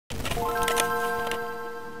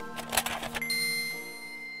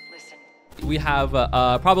We have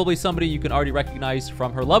probably somebody you can already recognize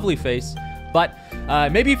from her lovely face, but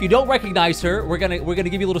maybe if you don't recognize her, we're gonna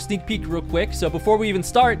give you a little sneak peek real quick. So before we even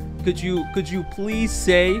start, could you please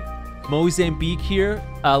say Mozambique here,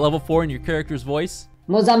 level 4 in your character's voice?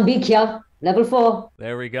 Mozambique here, level 4.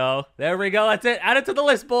 There we go. There we go. That's it. Add it to the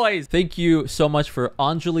list, boys. Thank you so much for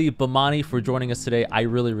Anjali Bhimani for joining us today. I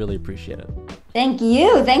really, really appreciate it. Thank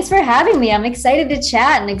you. Thanks for having me. I'm excited to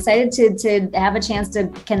chat and excited to have a chance to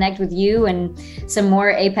connect with you and some more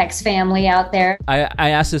Apex family out there. I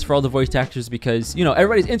asked this for all the voice actors because, you know,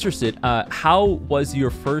 everybody's interested. How was your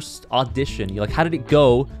first audition? Like, how did it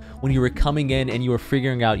go when you were coming in and you were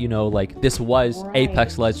figuring out, you know, like this was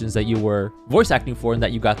Apex Legends that you were voice acting for and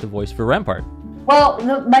that you got the voice for Rampart? Well,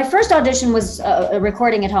 my first audition was a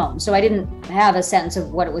recording at home, so I didn't have a sense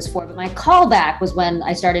of what it was for. But my callback was when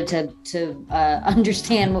I started to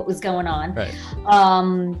understand what was going on. Right.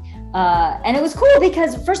 And it was cool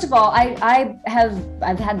because, first of all, I've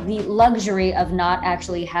had the luxury of not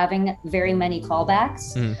actually having very many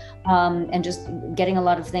callbacks. And just getting a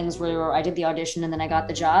lot of things where I did the audition and then I got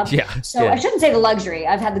the job. So I shouldn't say the luxury.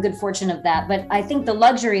 I've had the good fortune of that, but I think the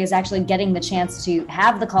luxury is actually getting the chance to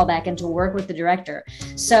have the callback and to work with the director.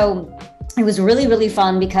 So it was really, really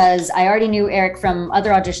fun because I already knew Eric from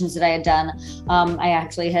other auditions that I had done. I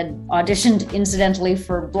actually had auditioned incidentally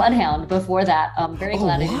for Bloodhound before that. I'm very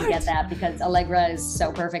glad I didn't get that because Allegra is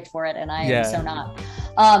so perfect for it and I am so not.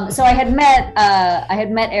 So I had met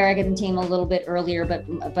Eric and the team a little bit earlier,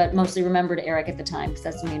 but mostly remembered Eric at the time because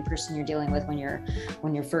that's the main person you're dealing with when you're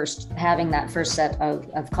first having that first set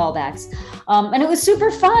of callbacks. And it was super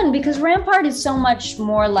fun because Rampart is so much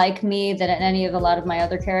more like me than a lot of my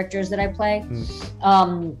other characters that I play.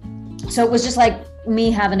 So it was just like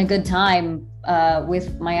me having a good time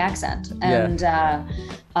with my accent and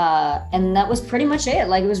that was pretty much it.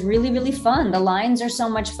 Like, it was really, really fun. The lines are so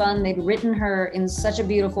much fun. They'd written her in such a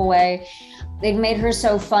beautiful way. They'd made her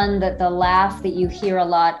so fun that the laugh that you hear a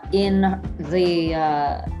lot in the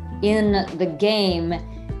game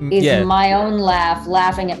is my own laugh,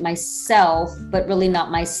 laughing at myself, but really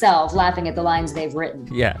not myself, laughing at the lines they've written.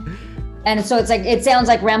 And so it sounds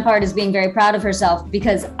like Rampart is being very proud of herself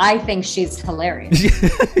because I think she's hilarious.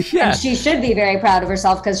 And she should be very proud of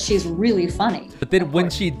herself because she's really funny. But then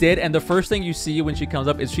when she did, and the first thing you see when she comes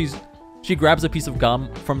up is she grabs a piece of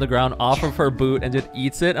gum from the ground off of her boot and just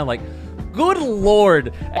eats it. I'm like, good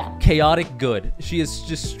Lord. Chaotic good. She is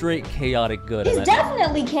just straight chaotic good. She's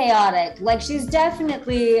definitely chaotic. Like, she's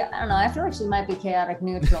definitely, I don't know, I feel like she might be chaotic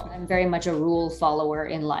neutral. I'm very much a rule follower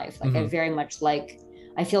in life. Like, I very much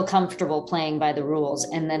I feel comfortable playing by the rules.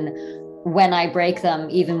 And then when I break them,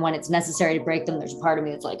 even when it's necessary to break them, there's a part of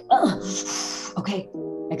me that's like, oh, okay,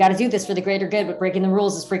 I got to do this for the greater good, but breaking the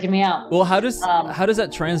rules is freaking me out. Well, how does that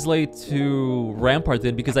translate to Rampart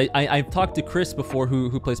then? Because I've talked to Chris before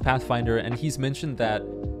who plays Pathfinder, and he's mentioned that,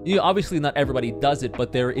 you know, obviously not everybody does it,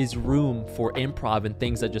 but there is room for improv and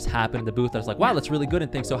things that just happen in the booth that's like, wow, that's really good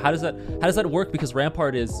and things. So how does that work? Because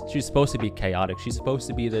Rampart she's supposed to be chaotic. She's supposed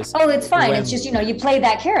to be this. Oh, it's fine. It's just, you know, you play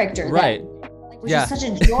that character. Right. Which is such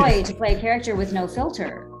a joy to play a character with no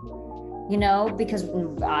filter. You know, because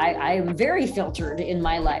I am very filtered in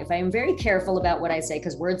my life. I am very careful about what I say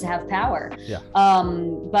because words have power.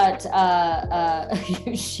 But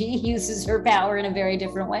she uses her power in a very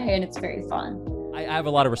different way, and it's very fun. I have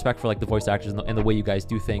a lot of respect for like the voice actors and the way you guys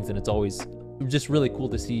do things, and it's always just really cool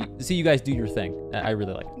to see you guys do your thing. I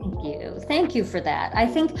really like it. Thank you for that. I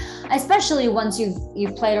think especially once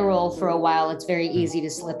you've played a role for a while, it's very easy to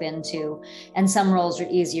slip into, and some roles are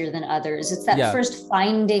easier than others. It's that first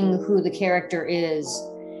finding who the character is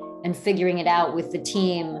and figuring it out with the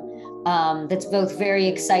team. That's both very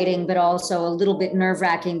exciting, but also a little bit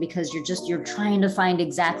nerve-wracking because you're trying to find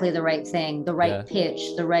exactly the right thing, the right pitch,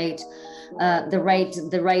 the right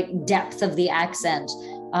depth of the accent.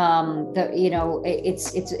 You know,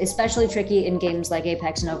 it's especially tricky in games like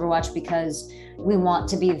Apex and Overwatch because we want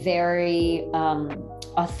to be very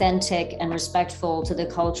authentic and respectful to the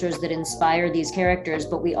cultures that inspire these characters,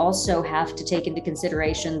 but we also have to take into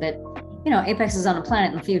consideration that, you know, Apex is on a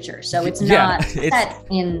planet in the future, so it's not set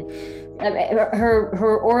in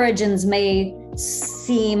her origins may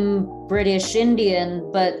seem British Indian,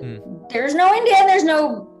 but there's no India and there's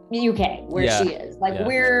no UK where she is. Like,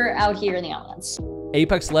 we're out here in the elements.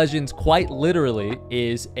 Apex Legends quite literally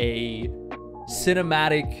is a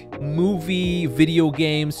cinematic movie, video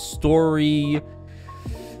game, story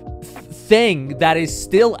thing that is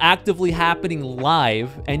still actively happening live,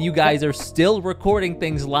 and you guys are still recording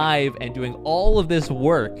things live and doing all of this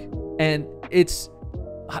work, and it's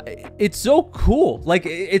It's so cool. Like,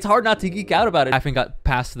 it's hard not to geek out about it. I haven't got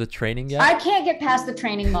past the training yet. I can't get past the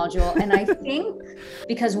training module, and I think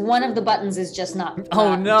because one of the buttons is just not.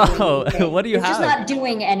 Oh no! What do you have? It's just not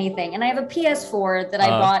doing anything. And I have a PS4 that I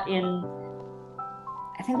bought in.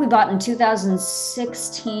 I think we bought in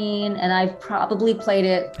 2016, and I've probably played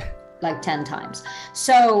it like 10 times.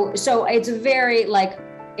 So it's very like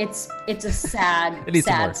it's a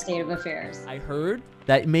sad state of affairs. I heard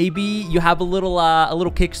that maybe you have a little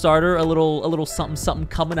Kickstarter, a little something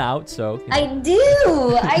coming out. So you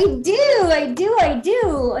know. I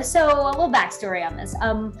do. So a little backstory on this.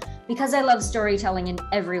 Because I love storytelling in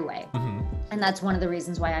every way. And that's one of the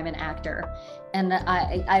reasons why I'm an actor. And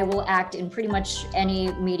I will act in pretty much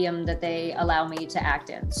any medium that they allow me to act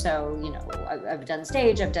in. So, you know, I've done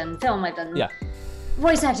stage, I've done film, I've done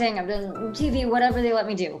voice acting, I've done TV, whatever they let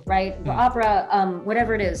me do, right? Opera,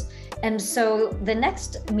 whatever it is. And so the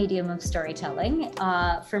next medium of storytelling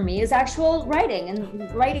for me is actual writing and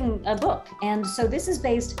writing a book. And so this is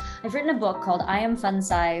based, I've written a book called I Am Fun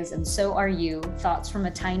Size and So Are You, Thoughts from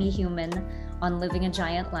a Tiny Human on Living a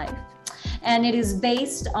Giant Life. And it is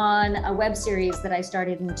based on a web series that I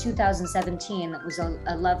started in 2017 that was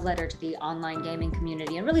a love letter to the online gaming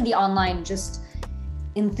community and really the online just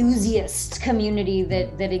enthusiast community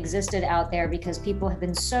that existed out there, because people have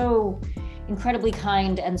been so incredibly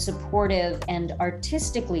kind and supportive and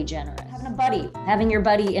artistically generous. Having your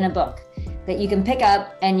buddy in a book that you can pick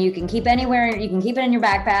up and you can keep anywhere. You can keep it in your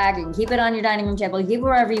backpack, you can keep it on your dining room table, you keep it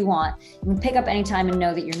wherever you want. You can pick up anytime and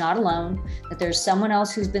know that you're not alone, that there's someone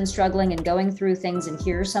else who's been struggling and going through things, and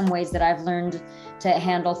here are some ways that I've learned to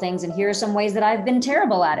handle things, and here are some ways that I've been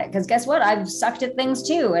terrible at it, because guess what? I've sucked at things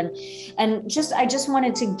too. And I just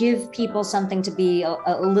wanted to give people something to be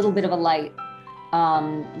a little bit of a light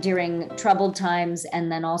during troubled times,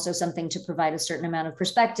 and then also something to provide a certain amount of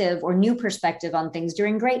perspective or new perspective on things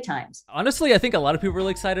during great times. Honestly, I think a lot of people are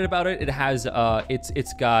really excited about it. It has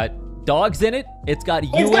it's got dogs in it. It's got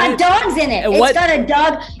dogs in it. It's got a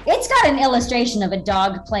dog. It's got an illustration of a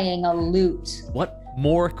dog playing a lute. What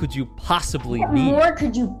more could you possibly need? What more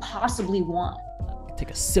could you possibly want? Take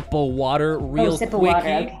a sip of water real quick.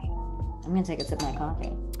 Okay. I'm gonna take a sip of my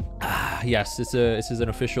coffee. Yes, this is an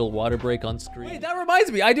official water break on screen. Wait, that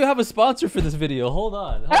reminds me, I do have a sponsor for this video. Hold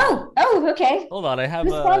on. Okay. Hold on, I have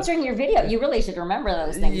Who's sponsoring your video? You really should remember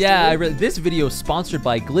those things. Yeah, this video is sponsored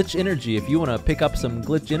by Glitch Energy. If you want to pick up some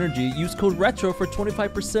Glitch Energy, use code RETRO for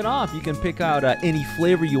 25% off. You can pick out any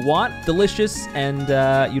flavor you want. Delicious, and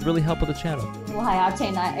you'd really help with the channel. Well, high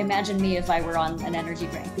octane. Imagine me if I were on an energy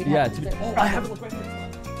drink. I have it. Look right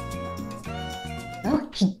here. Oh,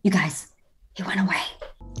 you guys, he went away.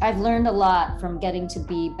 I've learned a lot from getting to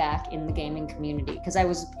be back in the gaming community, because I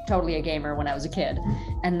was totally a gamer when I was a kid,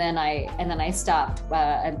 and then I stopped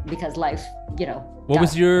because life, you know. What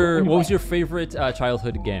was your favorite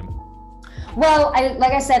childhood game? Well,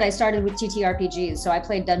 like I said, I started with TTRPGs, so I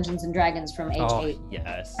played Dungeons and Dragons from age 8.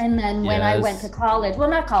 Yes. And then when I went to college, well,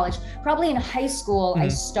 not college, probably in high school, I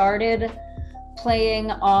started playing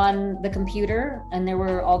on the computer, and there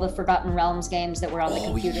were all the Forgotten Realms games that were on the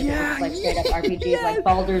computer that were like straight up RPGs, like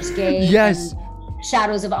Baldur's Gate, and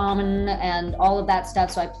Shadows of Amun, and all of that stuff.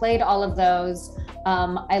 So I played all of those.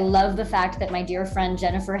 I love the fact that my dear friend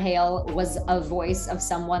Jennifer Hale was a voice of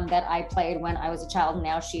someone that I played when I was a child, and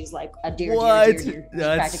now she's like a dear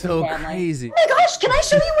That's so family. Crazy. Oh my gosh, can I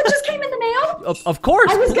show you what just came in the mail? Of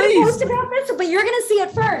course, I was please. gonna post about this, but you're gonna see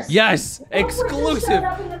it first. Yes, exclusive.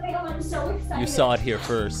 Up in the mail. I'm so excited. You saw it here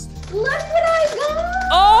first. Look what I got!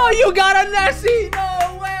 Oh, you got a Nessie!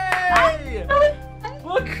 No way!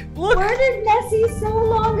 Look! Ordered Nessie so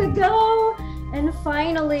long ago, and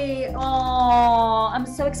finally, oh, I'm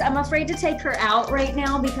so excited. I'm afraid to take her out right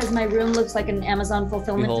now because my room looks like an Amazon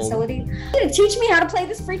fulfillment facility. You're gonna teach me how to play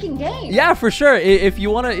this freaking game. Yeah, for sure. If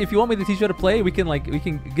you want me to teach you how to play, we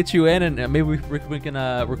can get you in, and maybe we can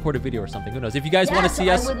record a video or something. Who knows? If you guys want to see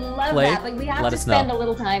us I would love play, that, but we have to spend a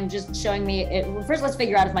little time just showing me it. First, let's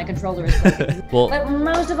figure out if my controller is working. But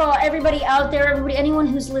most of all, everybody out there, anyone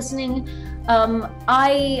who's listening,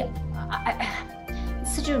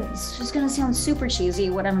 it's just gonna sound super cheesy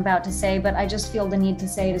what I'm about to say, but I just feel the need to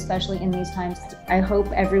say it, especially in these times. I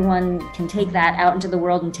hope everyone can take that out into the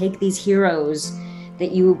world and take these heroes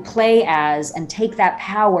that you play as and take that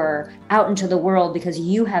power out into the world, because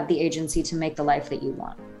you have the agency to make the life that you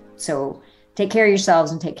want. So take care of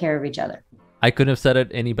yourselves and take care of each other. I couldn't have said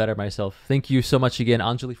it any better myself. Thank you so much again,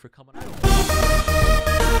 Anjali, for coming out.